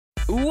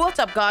What's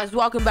up, guys?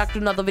 Welcome back to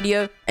another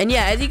video. And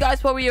yeah, as you guys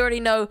probably already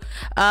know,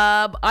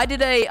 I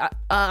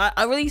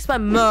released my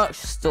merch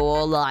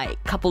store like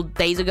a couple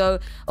days ago,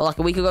 or like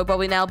a week ago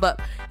probably now. But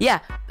yeah,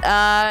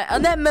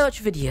 on that merch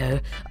video,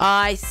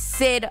 I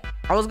said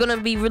I was gonna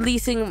be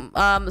releasing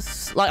I'm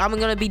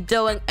gonna be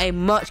doing a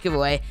merch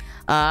giveaway.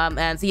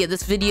 And so yeah,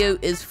 this video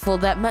is for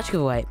that merch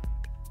giveaway.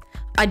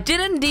 I did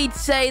indeed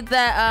say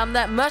that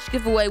that merch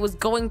giveaway was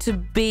going to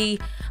be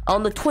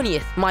on the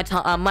 20th,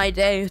 my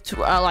day,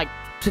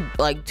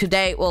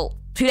 today, well,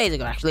 2 days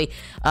ago actually.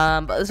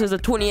 But this was the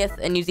 20th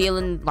in New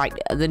Zealand, like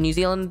the New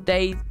Zealand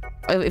day,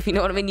 if you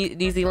know what I mean,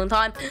 New Zealand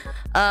time.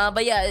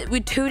 But yeah,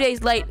 we're 2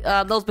 days late.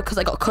 That was because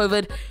I got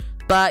COVID.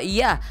 But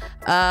yeah,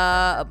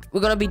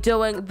 we're gonna be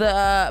doing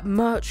the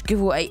merch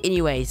giveaway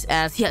anyways.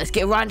 And so yeah, let's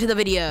get right into the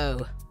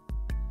video.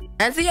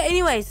 And so yeah,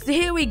 anyways, so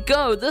here we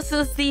go. This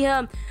is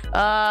the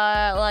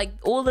like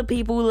all the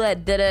people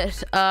that did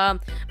it.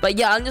 But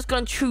yeah, I'm just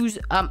gonna choose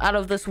out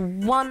of this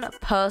one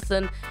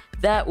person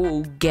that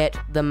will get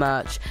the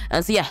merch.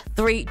 And so yeah,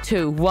 3,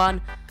 2,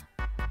 1.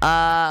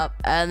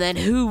 And then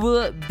who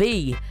will it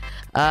be?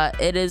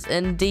 It is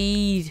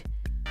indeed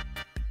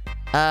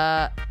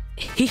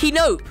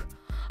HeHeNOPE.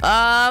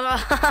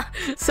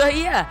 So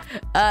yeah,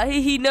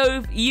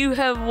 HeHeNOPE, you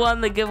have won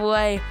the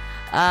giveaway,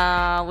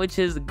 which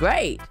is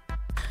great.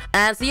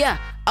 And so yeah,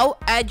 I'll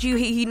add you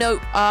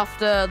HeHeNOPE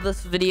after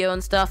this video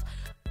and stuff.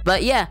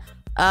 But yeah,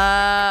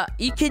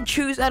 you can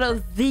choose out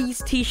of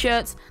these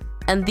t-shirts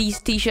and these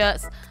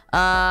t-shirts.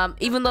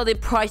 Even though the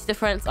price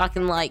difference, I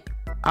can like,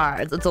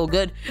 alright, it's all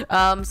good.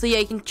 So yeah,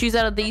 you can choose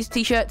out of these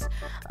t-shirts.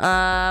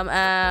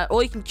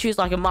 Or you can choose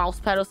like a mouse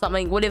pad or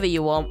something, whatever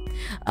you want.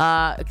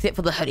 Except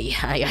for the hoodie.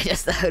 Yeah,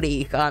 just the hoodie,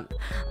 you can't.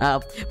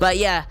 But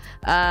yeah,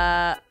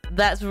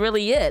 that's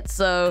really it.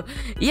 So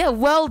yeah,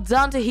 well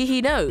done to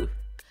HeHeNOPE.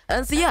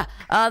 And so yeah,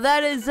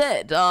 that is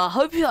it.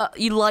 Hope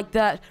you like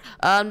that.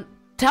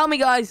 Tell me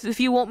guys if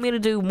you want me to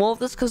do more of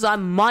this, because I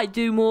might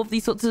do more of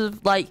these sorts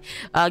of like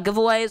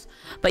giveaways.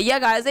 But yeah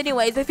guys,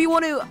 anyways, if you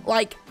want to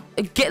like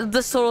get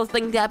this sort of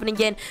thing to happen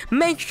again,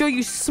 make sure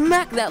you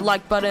smack that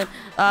like button.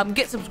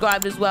 Get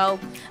subscribed as well.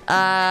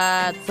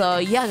 So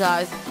yeah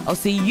guys, I'll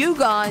see you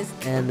guys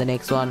in the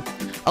next one.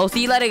 I'll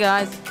see you later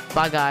guys.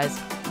 Bye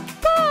guys.